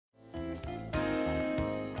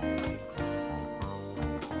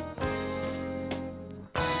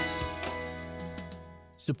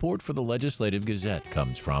Support for the Legislative Gazette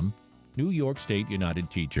comes from New York State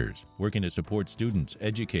United Teachers, working to support students,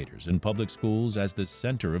 educators, and public schools as the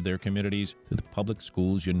center of their communities through the Public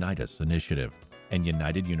Schools Unite Us initiative, and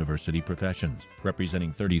United University Professions,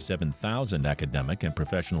 representing 37,000 academic and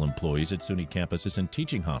professional employees at SUNY campuses and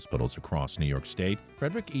teaching hospitals across New York State.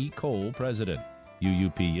 Frederick E. Cole, President,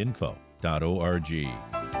 uupinfo.org.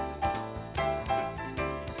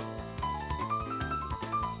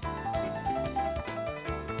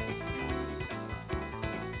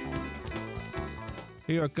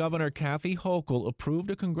 New York Governor Kathy Hochul approved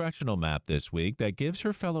a congressional map this week that gives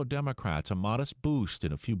her fellow Democrats a modest boost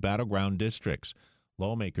in a few battleground districts.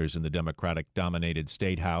 Lawmakers in the Democratic-dominated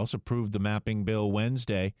State House approved the mapping bill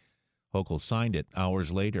Wednesday. Hochul signed it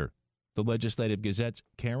hours later. The Legislative Gazette's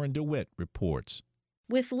Karen DeWitt reports.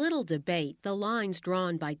 With little debate, the lines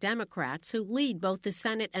drawn by Democrats who lead both the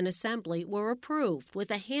Senate and Assembly were approved,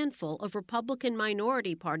 with a handful of Republican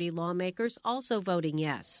minority party lawmakers also voting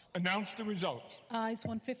yes. Announce the results. Ayes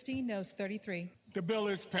 150, noes 33. The bill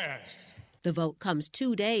is passed. The vote comes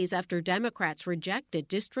 2 days after Democrats rejected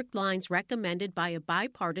district lines recommended by a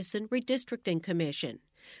bipartisan redistricting commission.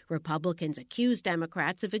 Republicans accuse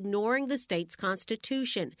Democrats of ignoring the state's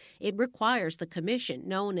constitution. It requires the commission,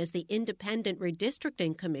 known as the Independent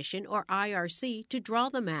Redistricting Commission, or IRC, to draw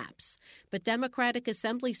the maps. But Democratic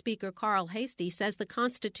Assembly Speaker Carl Hastie says the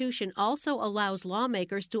Constitution also allows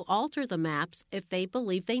lawmakers to alter the maps if they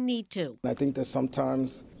believe they need to. I think that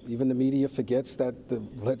sometimes even the media forgets that the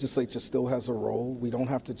legislature still has a role. We don't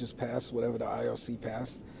have to just pass whatever the IRC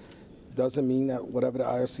passed. Doesn't mean that whatever the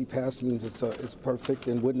IRC passed means it's perfect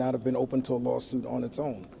and would not have been open to a lawsuit on its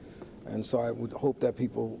own. And so I would hope that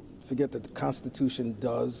people forget that the Constitution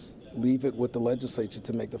does leave it with the legislature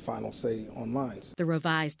to make the final say on lines. The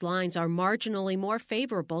revised lines are marginally more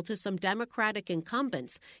favorable to some Democratic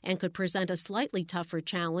incumbents and could present a slightly tougher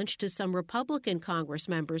challenge to some Republican Congress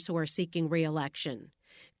members who are seeking re-election.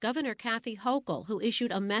 Governor Kathy Hochul, who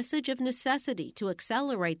issued a message of necessity to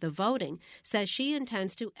accelerate the voting, says she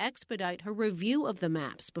intends to expedite her review of the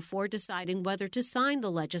maps before deciding whether to sign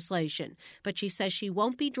the legislation. But she says she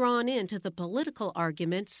won't be drawn into the political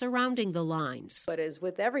arguments surrounding the lines. But as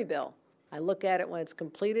with every bill, I look at it when it's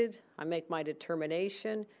completed, I make my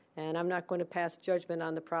determination, and I'm not going to pass judgment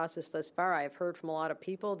on the process thus far. I have heard from a lot of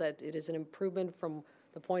people that it is an improvement from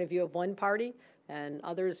the point of view of one party and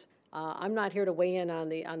others. I'm not here to weigh in on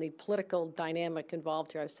the political dynamic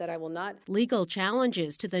involved here. I've said I will not. Legal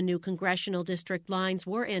challenges to the new congressional district lines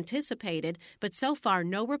were anticipated, but so far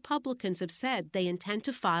no Republicans have said they intend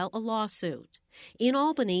to file a lawsuit. In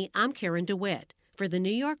Albany, I'm Karen DeWitt for the New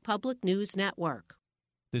York Public News Network.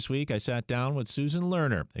 This week, I sat down with Susan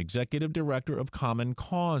Lerner, Executive Director of Common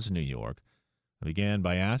Cause New York. I began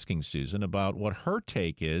by asking Susan about what her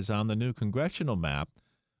take is on the new congressional map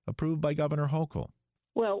approved by Governor Hochul.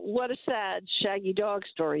 Well, what a sad shaggy dog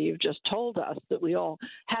story you've just told us that we all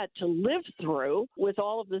had to live through with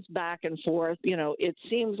all of this back and forth. You know, it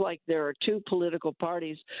seems like there are two political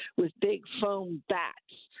parties with big foam bats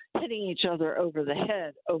hitting each other over the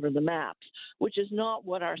head over the maps, which is not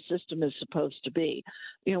what our system is supposed to be.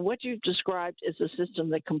 You know, what you've described is a system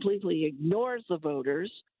that completely ignores the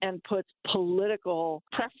voters and puts political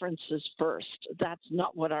preferences first. That's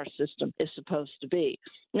not what our system is supposed to be.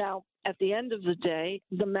 Now, at the end of the day,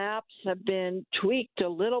 the maps have been tweaked a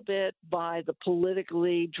little bit by the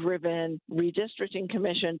politically driven redistricting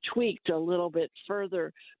commission, tweaked a little bit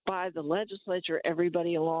further by the legislature.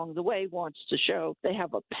 Everybody along the way wants to show they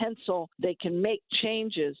have a pencil, they can make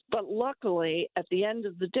changes. But luckily, at the end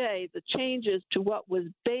of the day, the changes to what was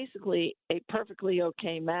basically a perfectly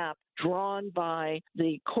okay map drawn by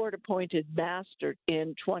the court-appointed master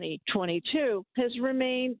in 2022 has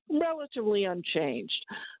remained relatively unchanged.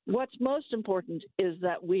 What's most important is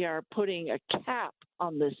that we are putting a cap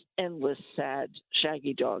on this endless, sad,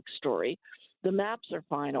 shaggy dog story. The maps are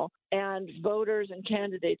final, and voters and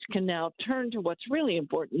candidates can now turn to what's really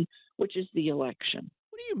important, which is the election.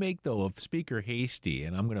 What do you make, though, of Speaker Hastie?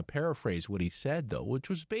 And I'm going to paraphrase what he said, though, which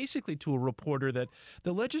was basically to a reporter that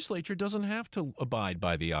the legislature doesn't have to abide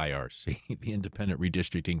by the IRC, the Independent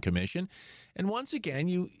Redistricting Commission. And once again,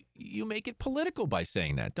 you make it political by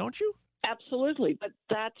saying that, don't you? Absolutely. But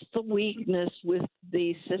that's the weakness with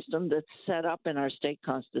the system that's set up in our state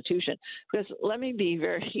constitution. Because let me be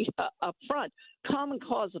very upfront. Common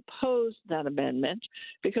Cause opposed that amendment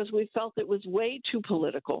because we felt it was way too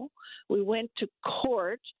political. We went to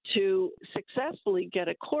court to successfully get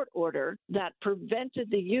a court order that prevented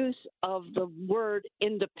the use of the word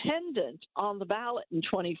independent on the ballot in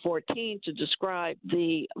 2014 to describe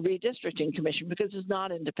the redistricting commission because it's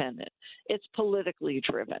not independent. It's politically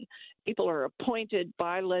driven. People are appointed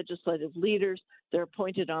by legislative leaders. They're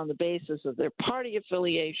appointed on the basis of their party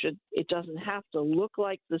affiliation. It doesn't have to look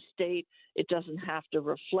like the state. It doesn't have to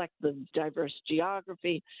reflect the diverse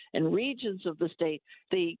geography and regions of the state.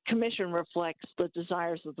 The commission reflects the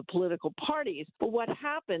desires of the political parties. But what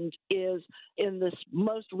happened is, in this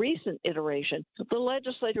most recent iteration, the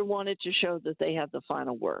legislature wanted to show that they had the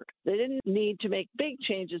final word. They didn't need to make big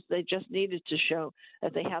changes. They just needed to show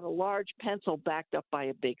that they had a large pencil backed up by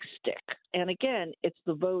a big stick. And again, it's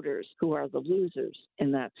the voters who are the losers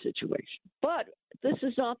in that situation. But this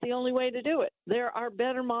is not the only way to do it. There are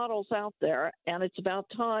better models out there, and it's about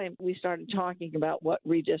time we started talking about what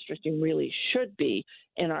redistricting really should be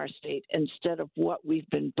in our state instead of what we've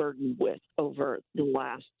been burdened with over the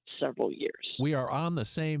last several years. We are on the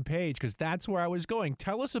same page because that's where I was going.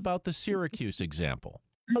 Tell us about the Syracuse example.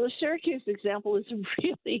 Well, the Syracuse example is a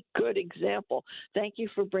really good example. Thank you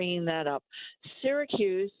for bringing that up.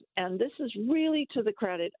 Syracuse, and this is really to the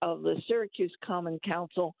credit of the Syracuse Common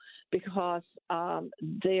Council, because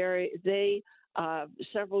they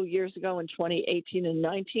several years ago in 2018 and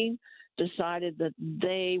 19 decided that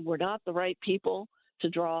they were not the right people to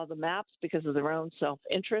draw the maps because of their own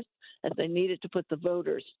self-interest, that they needed to put the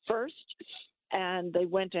voters first, and they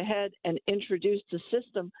went ahead and introduced a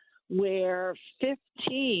system where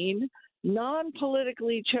 15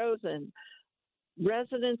 non-politically chosen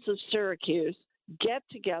residents of Syracuse get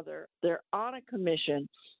together. They're on a commission.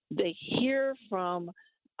 They hear from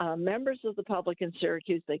members of the public in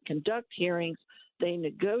Syracuse. They conduct hearings. They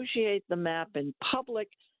negotiate the map in public,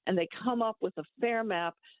 and they come up with a fair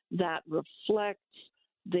map that reflects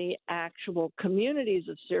the actual communities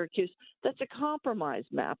of Syracuse. That's a compromise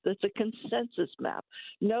map. That's a consensus map.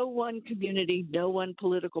 No one community, no one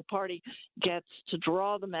political party gets to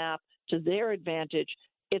draw the map to their advantage.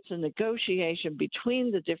 It's a negotiation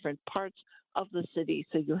between the different parts of the city,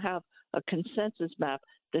 so you have a consensus map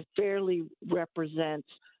that fairly represents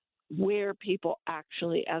where people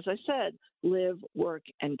actually, as I said, live, work,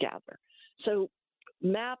 and gather. So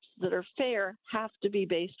maps that are fair have to be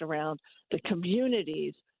based around the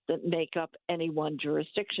communities that make up any one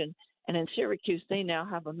jurisdiction. And in Syracuse, they now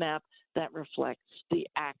have a map that reflects the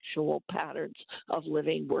actual patterns of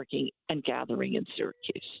living, working, and gathering in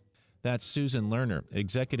Syracuse. That's Susan Lerner,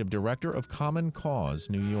 Executive Director of Common Cause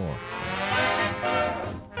New York.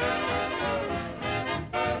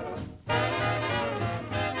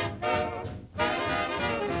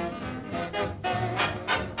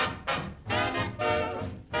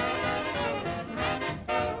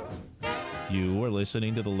 You are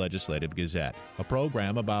listening to the Legislative Gazette, a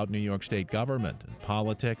program about New York State government and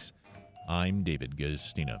politics. I'm David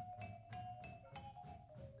Gustina.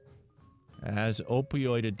 As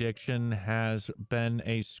opioid addiction has been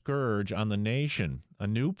a scourge on the nation, a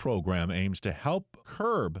new program aims to help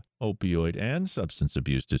curb opioid and substance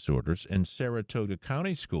abuse disorders in Saratoga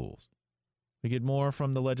County schools. We get more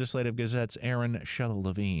from the Legislative Gazette's Aaron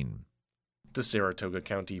Shell-Levine. The Saratoga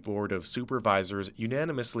County Board of Supervisors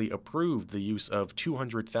unanimously approved the use of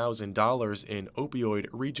 $200,000 in opioid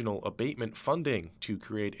regional abatement funding to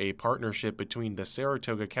create a partnership between the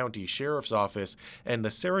Saratoga County Sheriff's Office and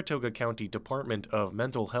the Saratoga County Department of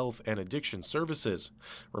Mental Health and Addiction Services.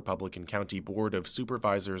 Republican County Board of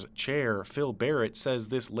Supervisors Chair Phil Barrett says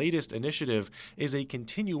this latest initiative is a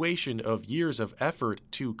continuation of years of effort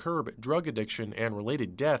to curb drug addiction and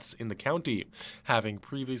related deaths in the county. Having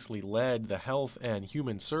previously led the Health and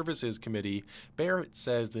Human Services Committee, Barrett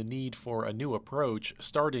says the need for a new approach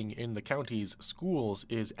starting in the county's schools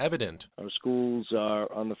is evident. Our schools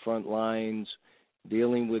are on the front lines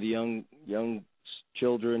dealing with young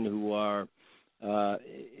children who are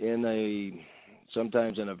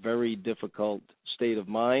sometimes in a very difficult state of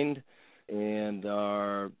mind and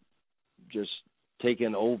are just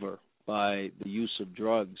taken over by the use of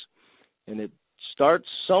drugs. And it starts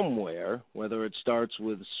somewhere, whether it starts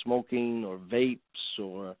with smoking or vapes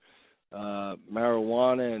or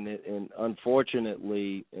marijuana, and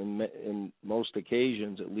unfortunately, in most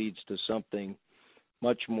occasions, it leads to something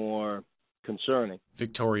much more concerning.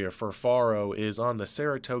 Victoria Furfaro is on the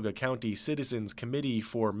Saratoga County Citizens Committee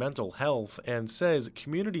for Mental Health and says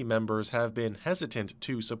community members have been hesitant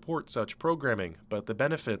to support such programming, but the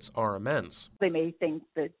benefits are immense. They may think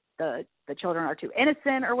that the children are too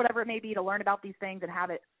innocent or whatever it may be to learn about these things and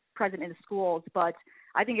have it present in the schools, but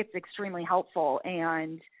I think it's extremely helpful.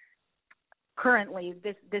 And currently,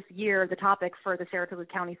 this year, the topic for the Saratoga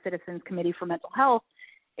County Citizens Committee for Mental Health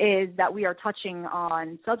is that we are touching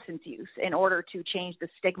on substance use in order to change the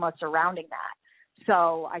stigma surrounding that.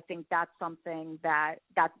 So I think that's something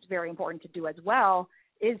that's very important to do as well,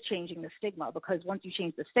 is changing the stigma, because once you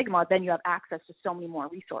change the stigma, then you have access to so many more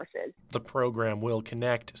resources. The program will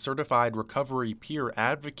connect certified recovery peer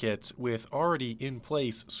advocates with already in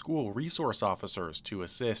place school resource officers to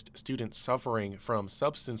assist students suffering from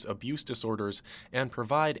substance abuse disorders and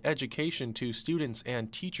provide education to students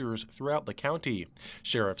and teachers throughout the county.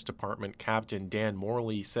 Sheriff's Department Captain Dan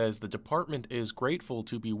Morley says the department is grateful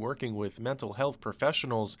to be working with mental health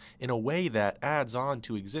professionals in a way that adds on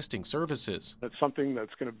to existing services. That's something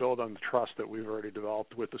that's going to build on the trust that we've already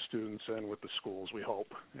developed with the students and with the schools, we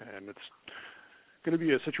hope. And it's going to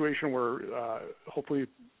be a situation where hopefully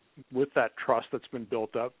with that trust that's been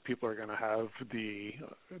built up, people are going to have the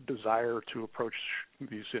desire to approach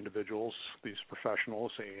these individuals, these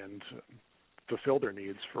professionals, and fulfill their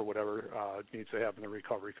needs for whatever needs they have in the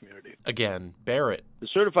recovery community. Again, Barrett. The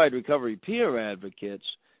certified recovery peer advocates,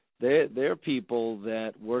 they're people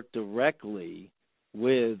that work directly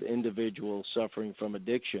with individuals suffering from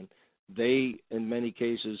addiction. They, in many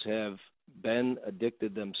cases, have been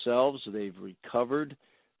addicted themselves. They've recovered.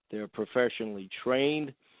 They're professionally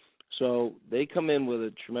trained. So they come in with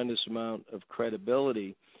a tremendous amount of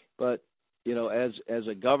credibility. But, you know, as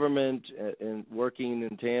a government and working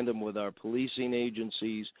in tandem with our policing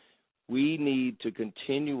agencies, we need to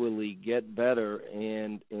continually get better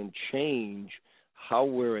and change how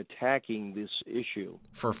we're attacking this issue.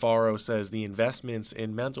 Furfaro says the investments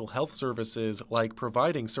in mental health services, like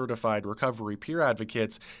providing certified recovery peer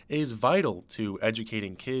advocates, is vital to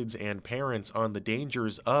educating kids and parents on the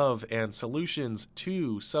dangers of and solutions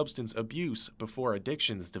to substance abuse before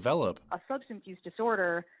addictions develop. A substance use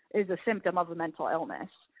disorder is a symptom of a mental illness.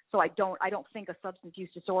 So I don't think a substance use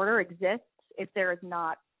disorder exists if there is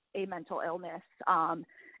not a mental illness.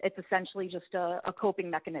 It's essentially just a coping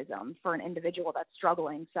mechanism for an individual that's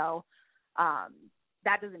struggling. So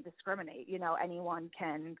that doesn't discriminate. You know, anyone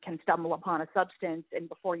can stumble upon a substance, and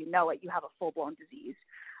before you know it, you have a full-blown disease.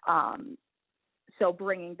 So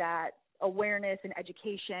bringing that awareness and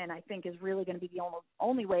education, I think, is really going to be the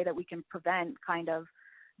only way that we can prevent kind of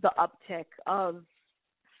the uptick of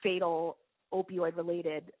fatal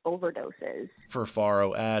opioid-related overdoses.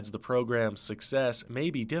 Furfaro adds the program's success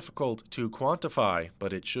may be difficult to quantify,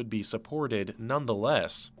 but it should be supported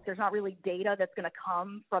nonetheless. There's not really data that's going to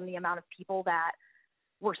come from the amount of people that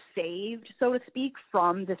were saved, so to speak,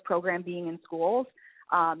 from this program being in schools.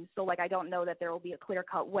 So, I don't know that there will be a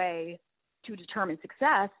clear-cut way to determine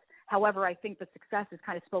success. However, I think the success is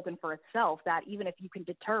kind of spoken for itself, that even if you can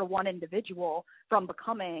deter one individual from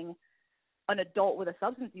becoming an adult with a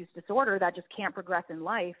substance use disorder that just can't progress in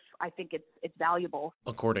life, I think it's valuable.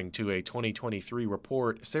 According to a 2023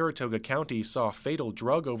 report, Saratoga County saw fatal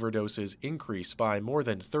drug overdoses increase by more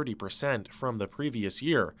than 30% from the previous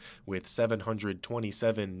year, with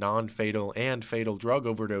 727 non-fatal and fatal drug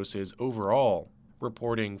overdoses overall.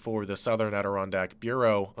 Reporting for the Southern Adirondack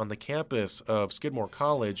Bureau on the campus of Skidmore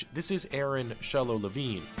College, this is Aaron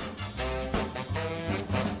Shello-Levine.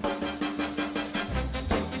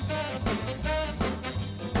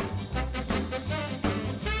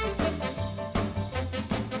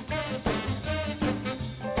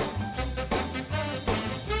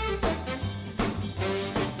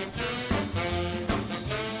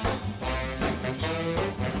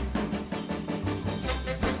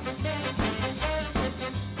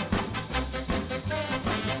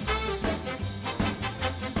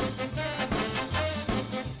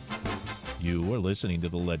 You are listening to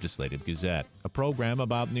the Legislative Gazette, a program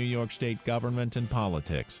about New York State government and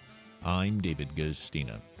politics. I'm David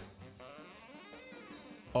Gustina.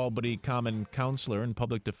 Albany Common Councilor and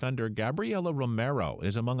Public Defender Gabriela Romero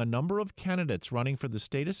is among a number of candidates running for the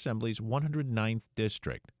State Assembly's 109th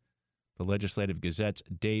District. The Legislative Gazette's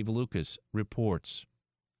Dave Lucas reports.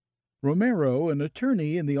 Romero, an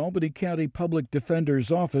attorney in the Albany County Public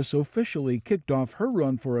Defender's Office, officially kicked off her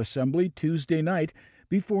run for Assembly Tuesday night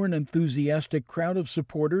before an enthusiastic crowd of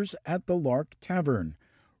supporters at the Lark Tavern.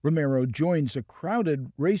 Romero joins a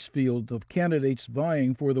crowded race field of candidates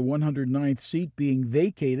vying for the 109th seat being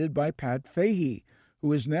vacated by Pat Fahey,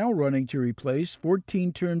 who is now running to replace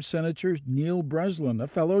 14-term Senator Neil Breslin, a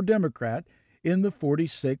fellow Democrat, in the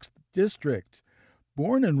 46th District.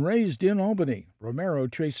 Born and raised in Albany, Romero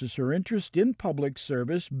traces her interest in public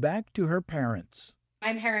service back to her parents.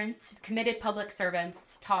 My parents, committed public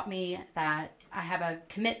servants, taught me that I have a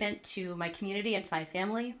commitment to my community and to my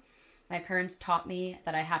family. My parents taught me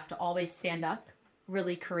that I have to always stand up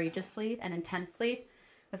really courageously and intensely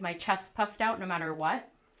with my chest puffed out no matter what.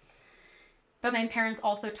 But my parents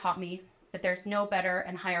also taught me that there's no better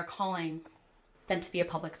and higher calling than to be a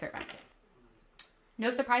public servant. No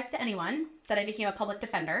surprise to anyone that I became a public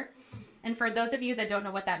defender. And for those of you that don't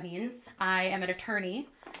know what that means, I am an attorney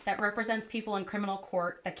that represents people in criminal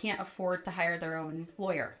court that can't afford to hire their own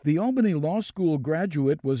lawyer. The Albany Law School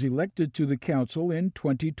graduate was elected to the council in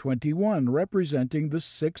 2021, representing the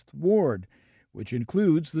 6th Ward, which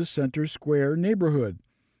includes the Center Square neighborhood.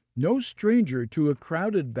 No stranger to a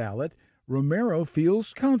crowded ballot, Romero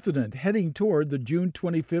feels confident heading toward the June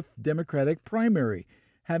 25th Democratic primary,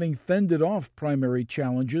 having fended off primary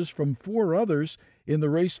challenges from 4 others in the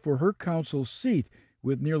race for her council seat,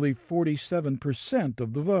 with nearly 47%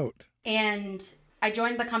 of the vote. And I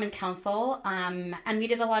joined the Common Council, and we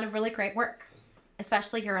did a lot of really great work,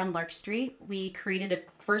 especially here on Lark Street. We created a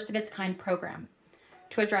first-of-its-kind program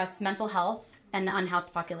to address mental health and the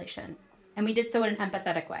unhoused population, and we did so in an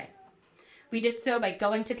empathetic way. We did so by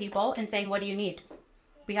going to people and saying, what do you need?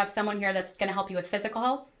 We have someone here that's going to help you with physical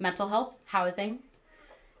health, mental health, housing.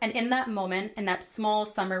 And in that moment, in that small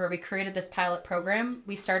summer where we created this pilot program,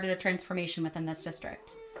 we started a transformation within this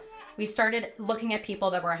district. We started looking at people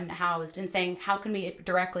that were unhoused and saying, how can we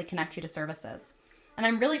directly connect you to services? And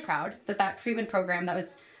I'm really proud that that treatment program that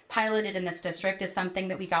was piloted in this district is something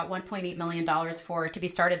that we got $1.8 million for to be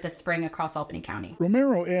started this spring across Albany County.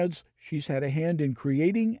 Romero adds she's had a hand in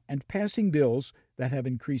creating and passing bills that have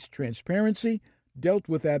increased transparency, dealt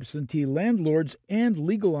with absentee landlords, and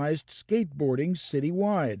legalized skateboarding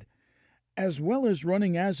citywide. As well as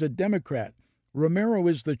running as a Democrat, Romero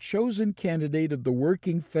is the chosen candidate of the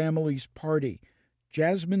Working Families Party.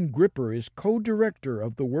 Jasmine Gripper is co-director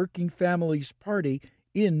of the Working Families Party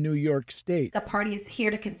in New York State. The party is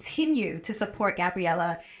here to continue to support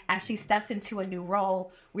Gabriella as she steps into a new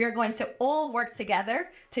role. We are going to all work together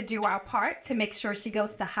to do our part to make sure she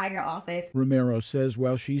goes to higher office. Romero says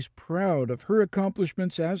while she's proud of her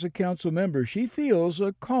accomplishments as a council member, she feels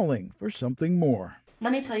a calling for something more.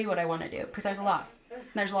 Let me tell you what I want to do, because there's a lot.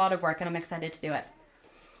 There's a lot of work, and I'm excited to do it.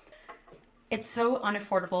 It's so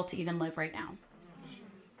unaffordable to even live right now.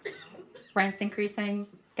 Rent's increasing,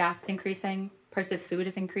 gas is increasing, price of food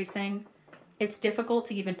is increasing. It's difficult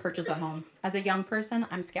to even purchase a home. As a young person,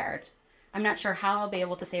 I'm scared. I'm not sure how I'll be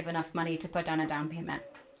able to save enough money to put down a down payment.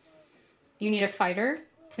 You need a fighter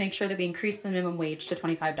to make sure that we increase the minimum wage to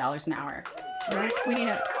 $25 an hour. We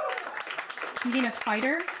need a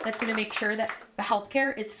fighter that's going to make sure that the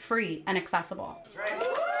healthcare is free and accessible.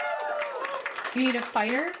 You need a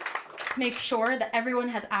fighter to make sure that everyone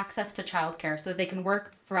has access to childcare so they can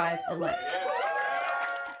work, thrive, and live.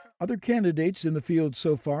 Other candidates in the field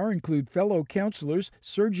so far include fellow councilors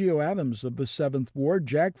Sergio Adams of the 7th Ward,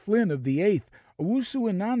 Jack Flynn of the 8th, Owusu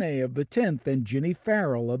Inane of the 10th, and Ginny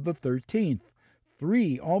Farrell of the 13th.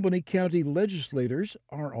 3 Albany County legislators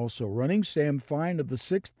are also running: Sam Fine of the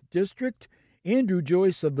 6th District, Andrew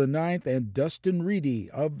Joyce of the 9th, and Dustin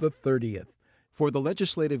Reedy of the 30th. For the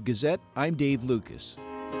Legislative Gazette, I'm Dave Lucas.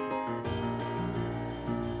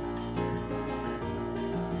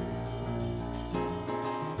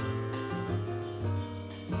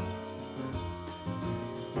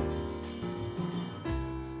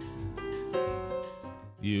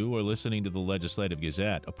 You are listening to the Legislative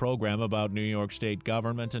Gazette, a program about New York State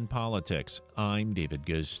government and politics. I'm David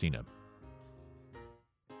Gustina.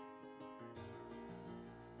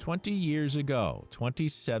 20 years ago,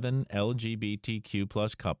 27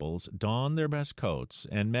 LGBTQ+ couples donned their best coats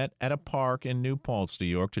and met at a park in New Paltz, New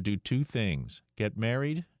York, to do 2 things: get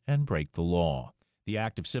married and break the law. The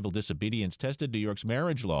act of civil disobedience tested New York's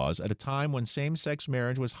marriage laws at a time when same-sex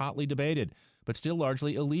marriage was hotly debated, but still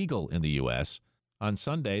largely illegal in the U.S. On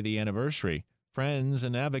Sunday, the anniversary, friends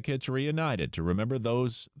and advocates reunited to remember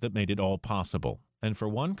those that made it all possible, and for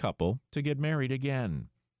one couple to get married again.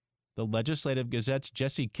 The Legislative Gazette's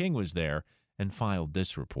Jesse King was there and filed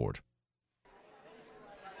this report.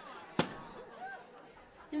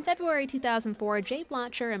 In February 2004, Jay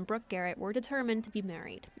Blotcher and Brooke Garrett were determined to be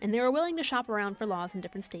married, and they were willing to shop around for laws in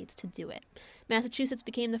different states to do it. Massachusetts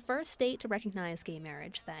became the first state to recognize gay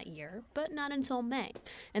marriage that year, but not until May.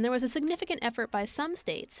 And there was a significant effort by some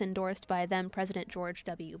states, endorsed by then-President George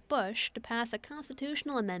W. Bush, to pass a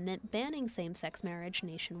constitutional amendment banning same-sex marriage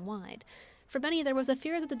nationwide. For many, there was a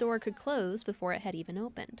fear that the door could close before it had even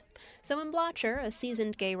opened. So when Blotcher, a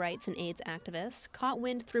seasoned gay rights and AIDS activist, caught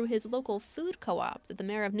wind through his local food co-op that the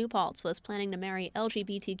mayor of New Paltz was planning to marry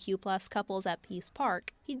LGBTQ+ couples at Peace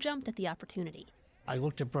Park, he jumped at the opportunity. I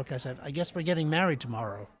looked at Brooke, I said, I guess we're getting married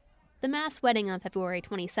tomorrow. The mass wedding on February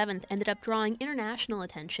 27th ended up drawing international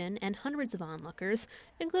attention and hundreds of onlookers,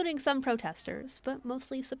 including some protesters, but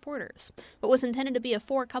mostly supporters. What was intended to be a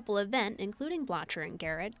 4-couple event, including Blotcher and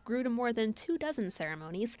Garrett, grew to more than 24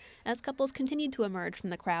 ceremonies as couples continued to emerge from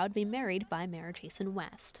the crowd being married by Mayor Jason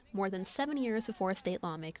West, more than 7 years before state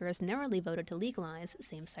lawmakers narrowly voted to legalize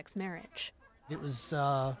same-sex marriage. It was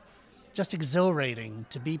just exhilarating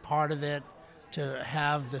to be part of it, to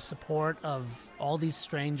have the support of all these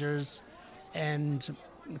strangers, and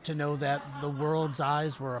to know that the world's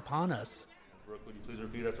eyes were upon us. Brooke, would you please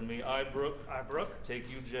repeat after me? I, Brooke. I, Brooke. Take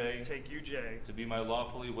you, Jay. Take you, Jay. To be my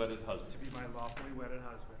lawfully wedded husband. To be my lawfully wedded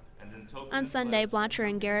husband. On Sunday, Blotcher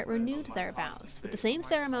and Garrett renewed their vows with the same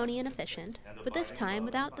ceremony and officiant, but this time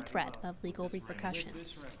without the threat of legal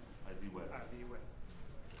repercussions. I be wed.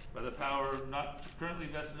 By the power not currently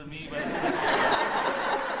vested in me, by the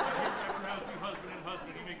husband and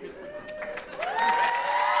husband, you may kiss the groom.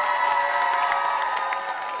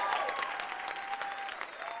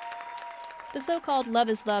 The so-called Love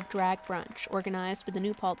is Love drag brunch, organized by the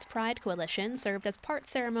New Paltz Pride Coalition, served as part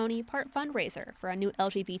ceremony, part fundraiser for a new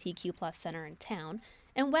LGBTQ+ center in town,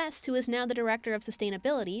 and West, who is now the Director of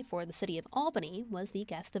Sustainability for the City of Albany, was the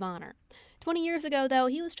guest of honor. 20 years ago, though,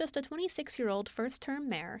 he was just a 26-year-old first-term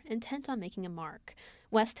mayor intent on making a mark.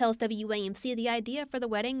 West tells WAMC the idea for the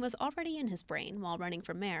wedding was already in his brain while running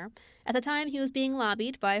for mayor. At the time, he was being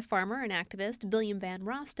lobbied by farmer and activist William Van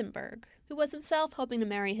Rostenberg, who was himself hoping to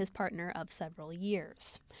marry his partner of several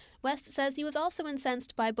years. West says he was also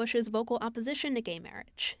incensed by Bush's vocal opposition to gay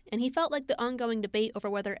marriage, and he felt like the ongoing debate over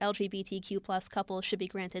whether LGBTQ+ couples should be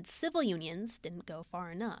granted civil unions didn't go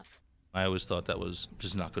far enough. I always thought that was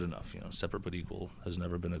just not good enough. Separate but equal has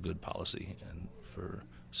never been a good policy, and for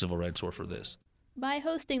civil rights or for this. By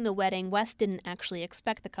hosting the wedding, West didn't actually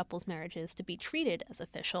expect the couple's marriages to be treated as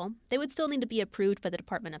official. They would still need to be approved by the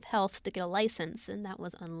Department of Health to get a license, and that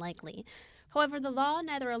was unlikely. However, the law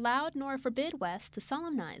neither allowed nor forbid West to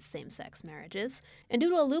solemnize same-sex marriages, and due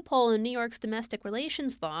to a loophole in New York's domestic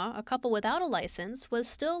relations law, a couple without a license was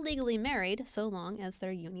still legally married so long as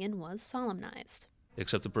their union was solemnized.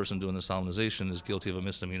 Except the person doing the solemnization is guilty of a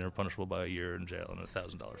misdemeanor punishable by a year in jail and a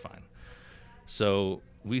 $1,000 fine. So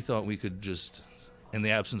we thought we could just, in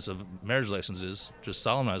the absence of marriage licenses, just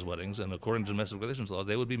solemnize weddings, and according to domestic relations law,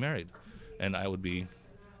 they would be married, and I would be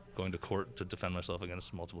going to court to defend myself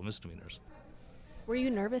against multiple misdemeanors. Were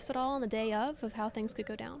you nervous at all on the day of how things could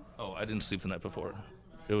go down? Oh, I didn't sleep the night before.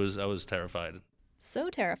 I was terrified. So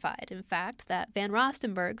terrified, in fact, that Van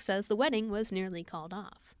Rostenberg says the wedding was nearly called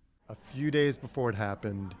off. A few days before it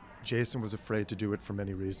happened, Jason was afraid to do it for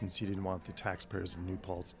many reasons. He didn't want the taxpayers of New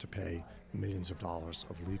Paltz to pay millions of dollars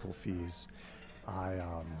of legal fees. I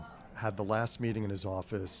had the last meeting in his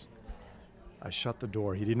office. I shut the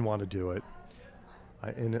door. He didn't want to do it.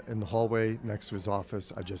 In the hallway next to his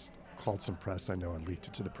office, I just called some press I know and leaked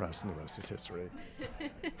it to the press, and the rest is history.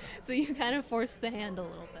 So you kind of forced the hand a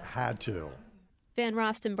little bit. Had to. Van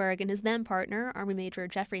Rostenberg and his then-partner, Army Major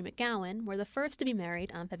Jeffrey McGowan, were the first to be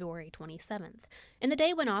married on February 27th, and the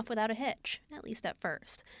day went off without a hitch, at least at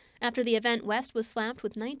first. After the event, West was slapped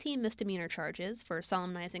with 19 misdemeanor charges for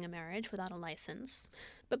solemnizing a marriage without a license.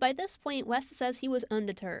 But by this point, West says he was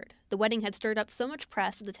undeterred. The wedding had stirred up so much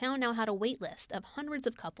press that the town now had a wait list of hundreds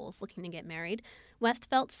of couples looking to get married. West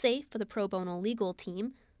felt safe with a pro bono legal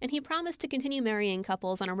team, and he promised to continue marrying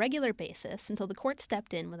couples on a regular basis until the court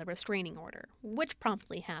stepped in with a restraining order, which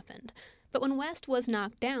promptly happened. But when West was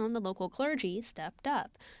knocked down, the local clergy stepped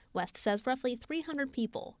up. West says roughly 300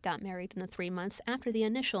 people got married in the 3 months after the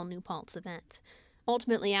initial New Paltz event.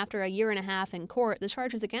 Ultimately, after a year and a half in court, the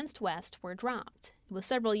charges against West were dropped. It was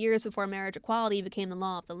several years before marriage equality became the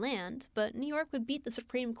law of the land, but New York would beat the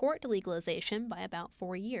Supreme Court to legalization by about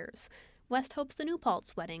 4 years. West hopes the New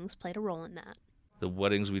Paltz weddings played a role in that. The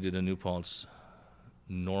weddings we did in New Paltz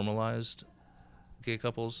normalized gay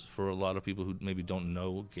couples for a lot of people who maybe don't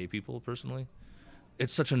know gay people personally.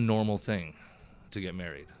 It's such a normal thing to get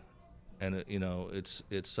married. And,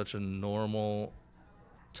 it's such a normal,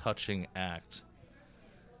 touching act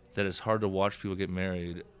that it's hard to watch people get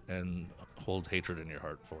married and hold hatred in your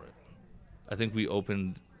heart for it. I think we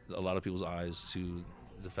opened a lot of people's eyes to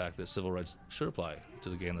the fact that civil rights should apply to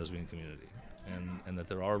the gay and lesbian community, and that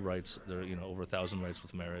there are rights, there are over 1,000 rights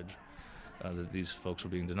with marriage that these folks are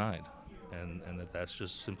being denied, and that's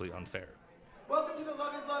just simply unfair. Welcome to the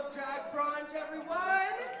Love is Love drag brunch, everyone!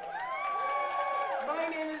 My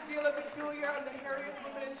name is Vila Peculiar. I'm the hairiest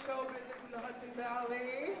woman in show business in the Hudson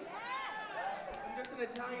Valley. I'm just an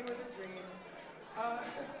Italian with a dream.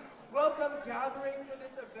 welcome gathering for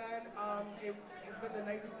this event. It has been the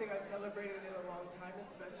nicest thing I've celebrated in a long time,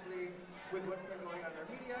 especially with what's been going on in our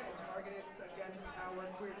media and targeted against our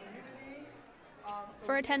queer community.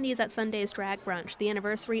 For attendees at Sunday's drag brunch, the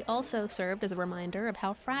anniversary also served as a reminder of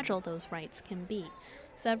how fragile those rights can be.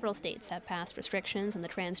 Several states have passed restrictions on the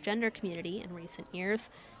transgender community in recent years,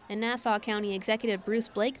 and Nassau County Executive Bruce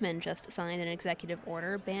Blakeman just signed an executive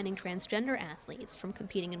order banning transgender athletes from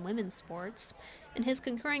competing in women's sports. In his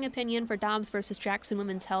concurring opinion for Dobbs v. Jackson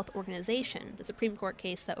Women's Health Organization, the Supreme Court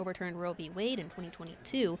case that overturned Roe v. Wade in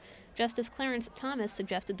 2022, Justice Clarence Thomas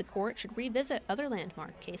suggested the court should revisit other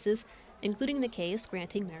landmark cases, including the case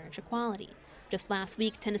granting marriage equality. Just last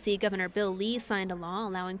week, Tennessee Governor Bill Lee signed a law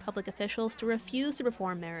allowing public officials to refuse to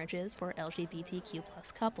perform marriages for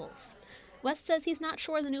LGBTQ+ couples. West says he's not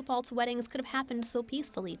sure the New Paltz weddings could have happened so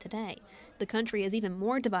peacefully today. The country is even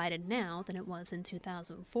more divided now than it was in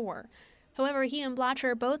 2004. However, he and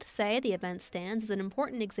Blocher both say the event stands as an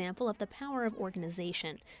important example of the power of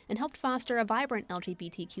organization and helped foster a vibrant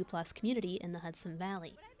LGBTQ+ community in the Hudson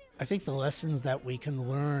Valley. I think the lessons that we can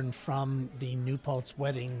learn from the New Paltz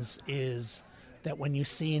weddings is that when you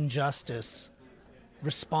see injustice,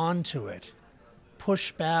 respond to it,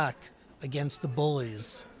 push back against the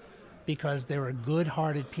bullies, because there are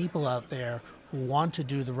good-hearted people out there who want to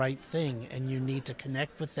do the right thing, and you need to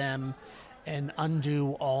connect with them and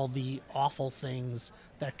undo all the awful things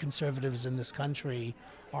that conservatives in this country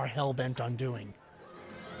are hell-bent on doing.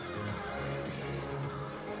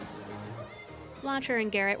 Blocher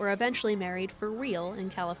and Garrett were eventually married for real in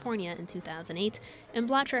California in 2008, and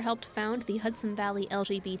Blocher helped found the Hudson Valley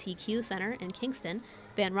LGBTQ Center in Kingston.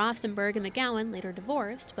 Van Rostenberg and McGowan later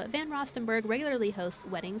divorced, but Van Rostenberg regularly hosts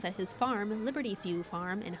weddings at his farm, Liberty View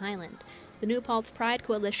Farm in Highland. The New Paltz Pride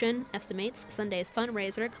Coalition estimates Sunday's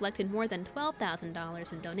fundraiser collected more than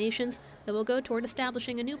 $12,000 in donations that will go toward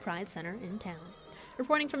establishing a new Pride Center in town.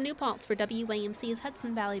 Reporting from New Paltz for WAMC's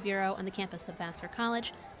Hudson Valley Bureau on the campus of Vassar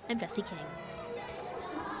College, I'm Jesse King.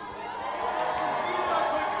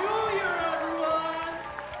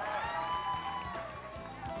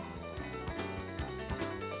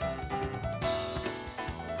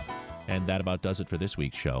 And that about does it for this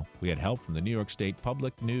week's show. We had help from the New York State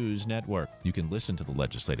Public News Network. You can listen to the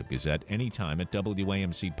Legislative Gazette anytime at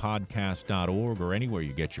WAMCpodcast.org or anywhere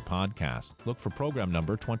you get your podcast. Look for program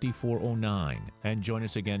number 2409. And join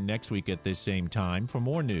us again next week at this same time for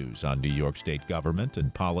more news on New York State government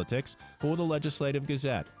and politics. For the Legislative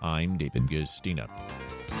Gazette, I'm David Gustina.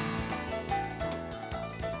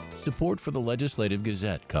 Support for the Legislative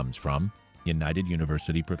Gazette comes from United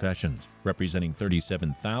University Professions, representing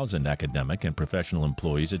 37,000 academic and professional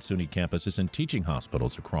employees at SUNY campuses and teaching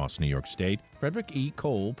hospitals across New York State. Frederick E.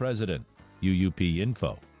 Cole, President.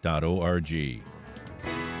 UUPinfo.org.